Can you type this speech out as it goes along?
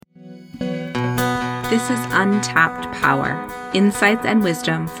This is Untapped Power, insights and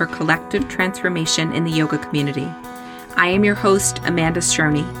wisdom for collective transformation in the yoga community. I am your host, Amanda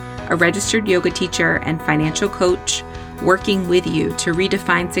Stroney, a registered yoga teacher and financial coach, working with you to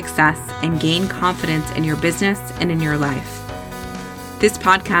redefine success and gain confidence in your business and in your life. This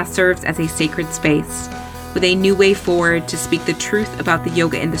podcast serves as a sacred space with a new way forward to speak the truth about the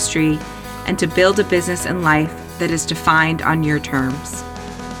yoga industry and to build a business and life that is defined on your terms.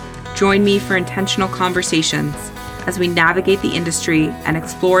 Join me for intentional conversations as we navigate the industry and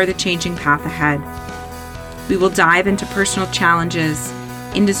explore the changing path ahead. We will dive into personal challenges,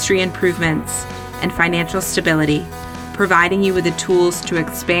 industry improvements, and financial stability, providing you with the tools to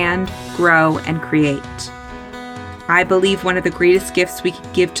expand, grow, and create. I believe one of the greatest gifts we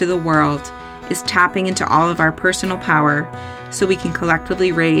can give to the world is tapping into all of our personal power so we can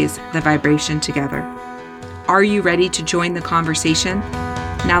collectively raise the vibration together. Are you ready to join the conversation?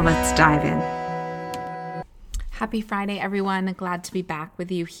 Now let's dive in. Happy Friday, everyone. Glad to be back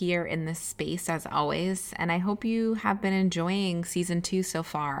with you here in this space as always. And I hope you have been enjoying season 2 so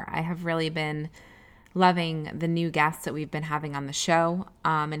far. I have really been loving the new guests that we've been having on the show.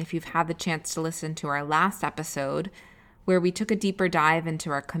 And if you've had the chance to listen to our last episode where we took a deeper dive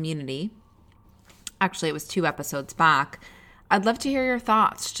into our community, actually it was 2 episodes back, I'd love to hear your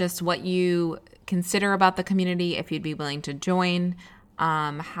thoughts, just what you consider about the community, if you'd be willing to join,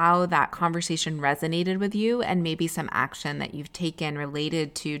 how that conversation resonated with you, and maybe some action that you've taken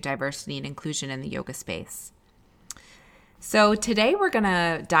related to diversity and inclusion in the yoga space. So today we're going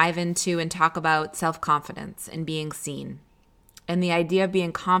to dive into and talk about self-confidence and being seen. And the idea of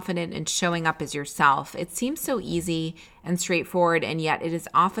being confident and showing up as yourself. It seems so easy and straightforward, and yet it is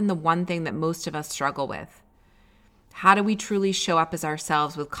often the one thing that most of us struggle with. How do we truly show up as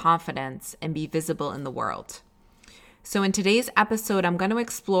ourselves with confidence and be visible in the world? So in today's episode, I'm going to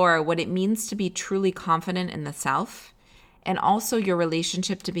explore what it means to be truly confident in the self, and also your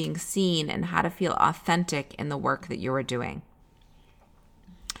relationship to being seen and how to feel authentic in the work that you are doing.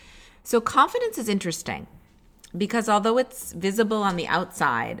 So confidence is interesting because although it's visible on the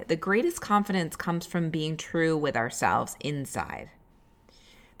outside, the greatest confidence comes from being true with ourselves inside.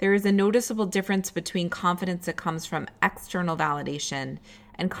 There is a noticeable difference between confidence that comes from external validation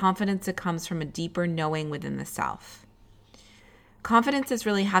and confidence that comes from a deeper knowing within the self. Confidence is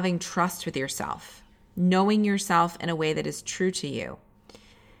really having trust with yourself, knowing yourself in a way that is true to you.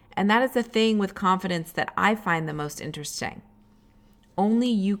 And that is the thing with confidence that I find the most interesting. Only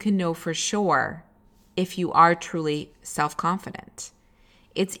you can know for sure if you are truly self-confident.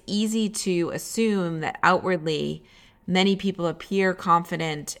 It's easy to assume that outwardly many people appear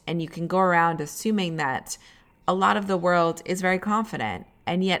confident, and you can go around assuming that a lot of the world is very confident,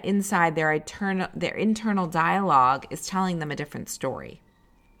 and yet inside their internal dialogue is telling them a different story.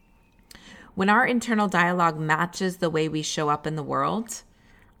 When our internal dialogue matches the way we show up in the world,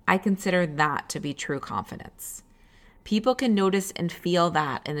 I consider that to be true confidence. People can notice and feel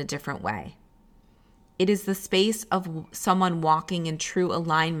that in a different way. It is the space of someone walking in true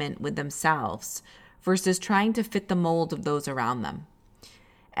alignment with themselves versus trying to fit the mold of those around them.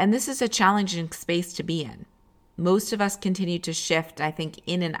 And this is a challenging space to be in. Most of us continue to shift, I think,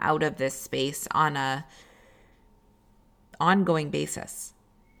 in and out of this space on an ongoing basis.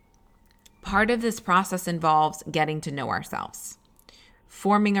 Part of this process involves getting to know ourselves,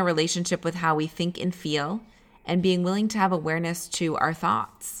 forming a relationship with how we think and feel, and being willing to have awareness to our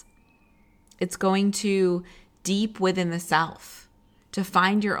thoughts. It's going to deep within the self to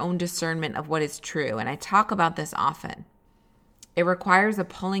find your own discernment of what is true. And I talk about this often. It requires a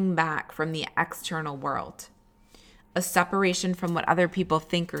pulling back from the external world, a separation from what other people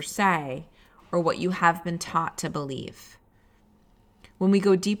think or say, or what you have been taught to believe. When we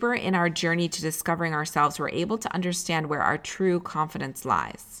go deeper in our journey to discovering ourselves, we're able to understand where our true confidence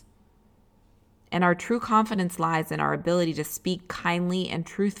lies. And our true confidence lies in our ability to speak kindly and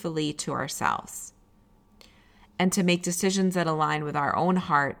truthfully to ourselves, and to make decisions that align with our own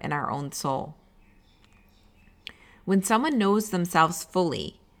heart and our own soul. When someone knows themselves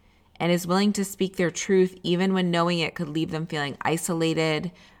fully and is willing to speak their truth, even when knowing it could leave them feeling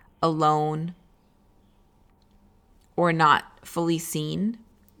isolated, alone, or not fully seen,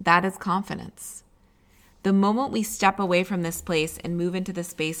 that is confidence. The moment we step away from this place and move into the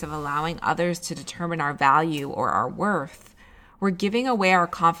space of allowing others to determine our value or our worth, we're giving away our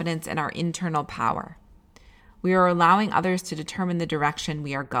confidence and our internal power. We are allowing others to determine the direction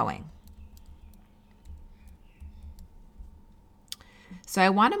we are going. So I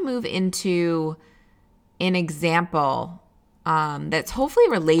want to move into an example that's hopefully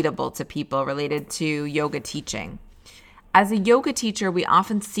relatable to people related to yoga teaching. As a yoga teacher, we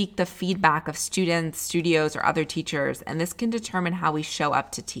often seek the feedback of students, studios, or other teachers, and this can determine how we show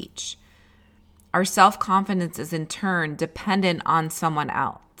up to teach. Our self-confidence is in turn dependent on someone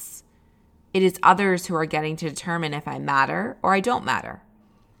else. It is others who are getting to determine if I matter or I don't matter,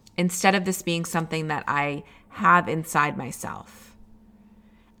 instead of this being something that I have inside myself.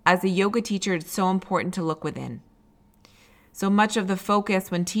 As a yoga teacher, it's so important to look within. So much of the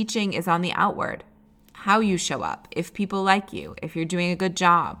focus when teaching is on the outward, how you show up, if people like you, if you're doing a good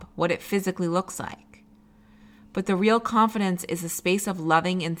job, what it physically looks like. But the real confidence is a space of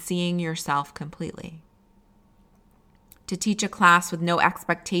loving and seeing yourself completely. To teach a class with no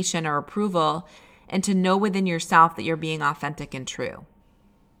expectation or approval, and to know within yourself that you're being authentic and true.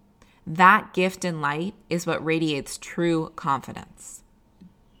 That gift and light is what radiates true confidence.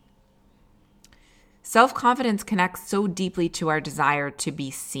 Self-confidence connects so deeply to our desire to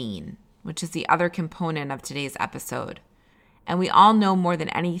be seen, which is the other component of today's episode. And we all know more than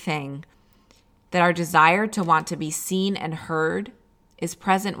anything that our desire to want to be seen and heard is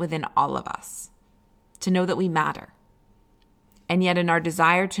present within all of us, to know that we matter. And yet in our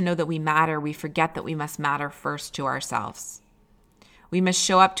desire to know that we matter, we forget that we must matter first to ourselves. We must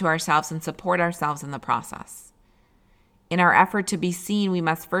show up to ourselves and support ourselves in the process. In our effort to be seen, we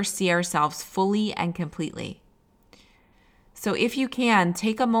must first see ourselves fully and completely. So if you can,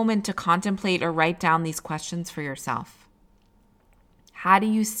 take a moment to contemplate or write down these questions for yourself. How do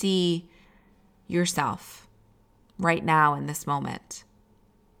you see yourself right now in this moment?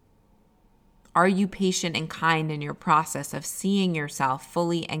 Are you patient and kind in your process of seeing yourself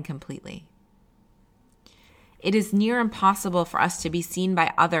fully and completely? It is near impossible for us to be seen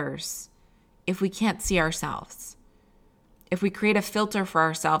by others if we can't see ourselves. If we create a filter for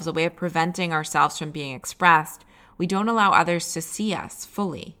ourselves, a way of preventing ourselves from being expressed, we don't allow others to see us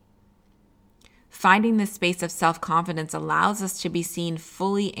fully. Finding this space of self-confidence allows us to be seen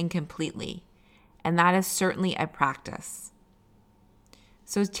fully and completely, and that is certainly a practice.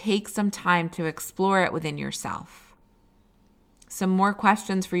 So take some time to explore it within yourself. Some more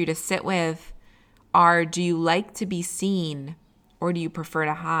questions for you to sit with are, do you like to be seen or do you prefer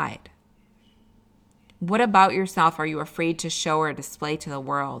to hide? What about yourself are you afraid to show or display to the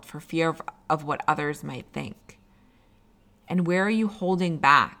world for fear of what others might think? And where are you holding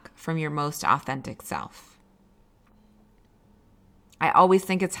back from your most authentic self? I always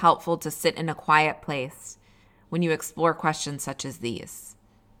think it's helpful to sit in a quiet place when you explore questions such as these.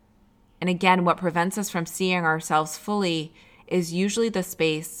 And again, what prevents us from seeing ourselves fully is usually the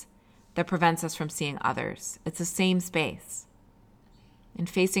space that prevents us from seeing others. It's the same space. And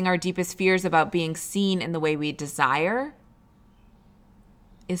facing our deepest fears about being seen in the way we desire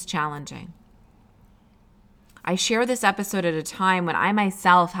is challenging. I share this episode at a time when I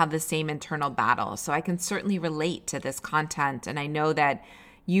myself have the same internal battle, so I can certainly relate to this content, and I know that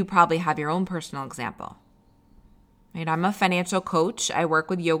you probably have your own personal example. Right? I'm a financial coach. I work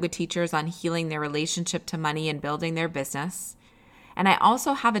with yoga teachers on healing their relationship to money and building their business. And I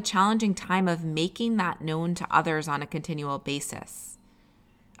also have a challenging time of making that known to others on a continual basis,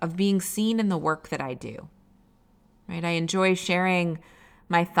 of being seen in the work that I do. Right? I enjoy sharing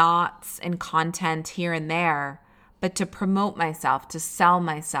my thoughts and content here and there, but to promote myself, to sell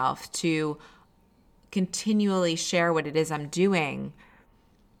myself, to continually share what it is I'm doing,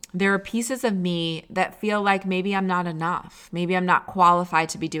 there are pieces of me that feel like maybe I'm not enough. Maybe I'm not qualified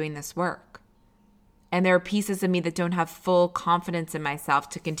to be doing this work. And there are pieces of me that don't have full confidence in myself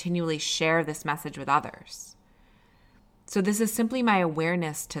to continually share this message with others. So this is simply my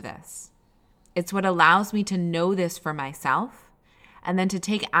awareness to this. It's what allows me to know this for myself and then to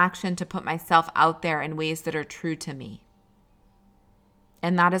take action to put myself out there in ways that are true to me.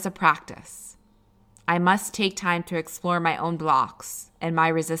 And that is a practice. I must take time to explore my own blocks and my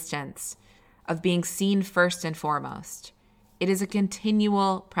resistance of being seen first and foremost. It is a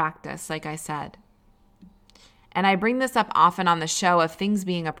continual practice, like I said. And I bring this up often on the show of things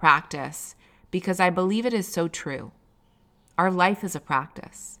being a practice because I believe it is so true. Our life is a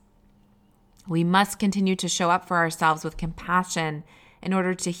practice. We must continue to show up for ourselves with compassion in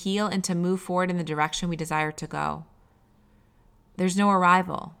order to heal and to move forward in the direction we desire to go. There's no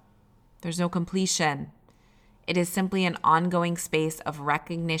arrival. There's no completion. It is simply an ongoing space of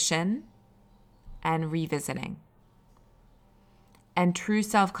recognition and revisiting. And true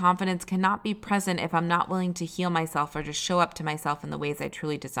self-confidence cannot be present if I'm not willing to heal myself or to show up to myself in the ways I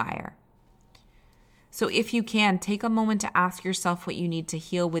truly desire. So if you can, take a moment to ask yourself what you need to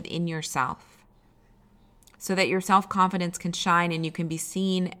heal within yourself so that your self-confidence can shine and you can be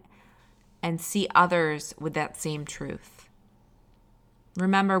seen and see others with that same truth.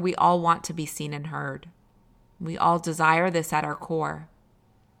 Remember, we all want to be seen and heard. We all desire this at our core.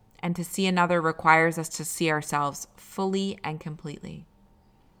 And to see another requires us to see ourselves fully and completely.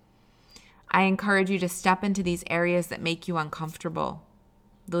 I encourage you to step into these areas that make you uncomfortable,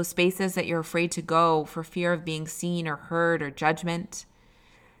 those spaces that you're afraid to go for fear of being seen or heard or judgment.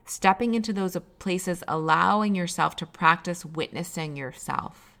 Stepping into those places, allowing yourself to practice witnessing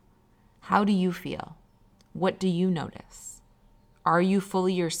yourself. How do you feel? What do you notice? Are you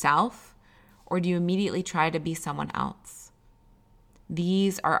fully yourself, or do you immediately try to be someone else?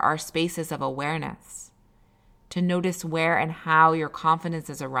 These are our spaces of awareness, to notice where and how your confidence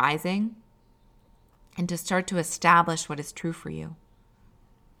is arising, and to start to establish what is true for you.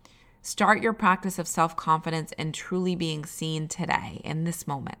 Start your practice of self-confidence and truly being seen today, in this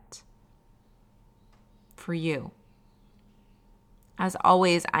moment. For you. As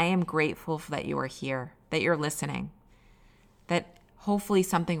always, I am grateful that you are here, that you're listening, that hopefully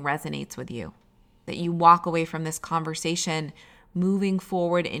something resonates with you, that you walk away from this conversation moving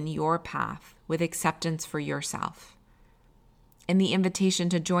forward in your path with acceptance for yourself. And the invitation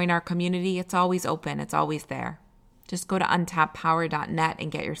to join our community, it's always open, it's always there. Just go to untappedpower.net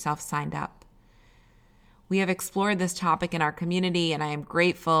and get yourself signed up. We have explored this topic in our community, and I am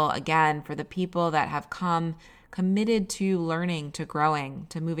grateful again for the people that have come committed to learning, to growing,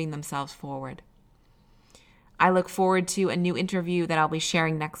 to moving themselves forward. I look forward to a new interview that I'll be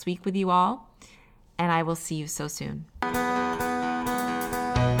sharing next week with you all, and I will see you so soon.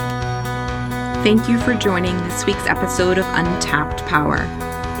 Thank you for joining this week's episode of Untapped Power.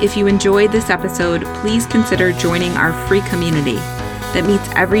 If you enjoyed this episode, please consider joining our free community that meets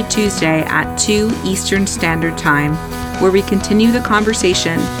every Tuesday at 2 Eastern Standard Time, where we continue the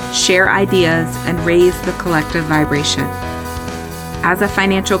conversation, share ideas, and raise the collective vibration. As a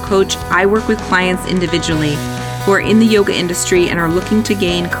financial coach, I work with clients individually who are in the yoga industry and are looking to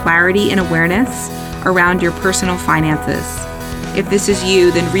gain clarity and awareness around your personal finances. If this is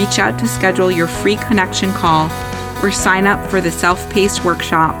you, then reach out to schedule your free connection call or sign up for the self-paced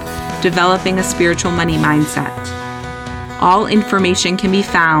workshop, Developing a Spiritual Money Mindset. All information can be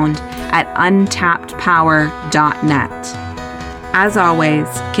found at untappedpower.net. As always,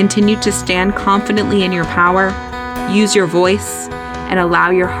 continue to stand confidently in your power, use your voice, and allow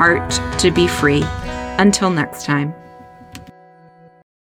your heart to be free. Until next time.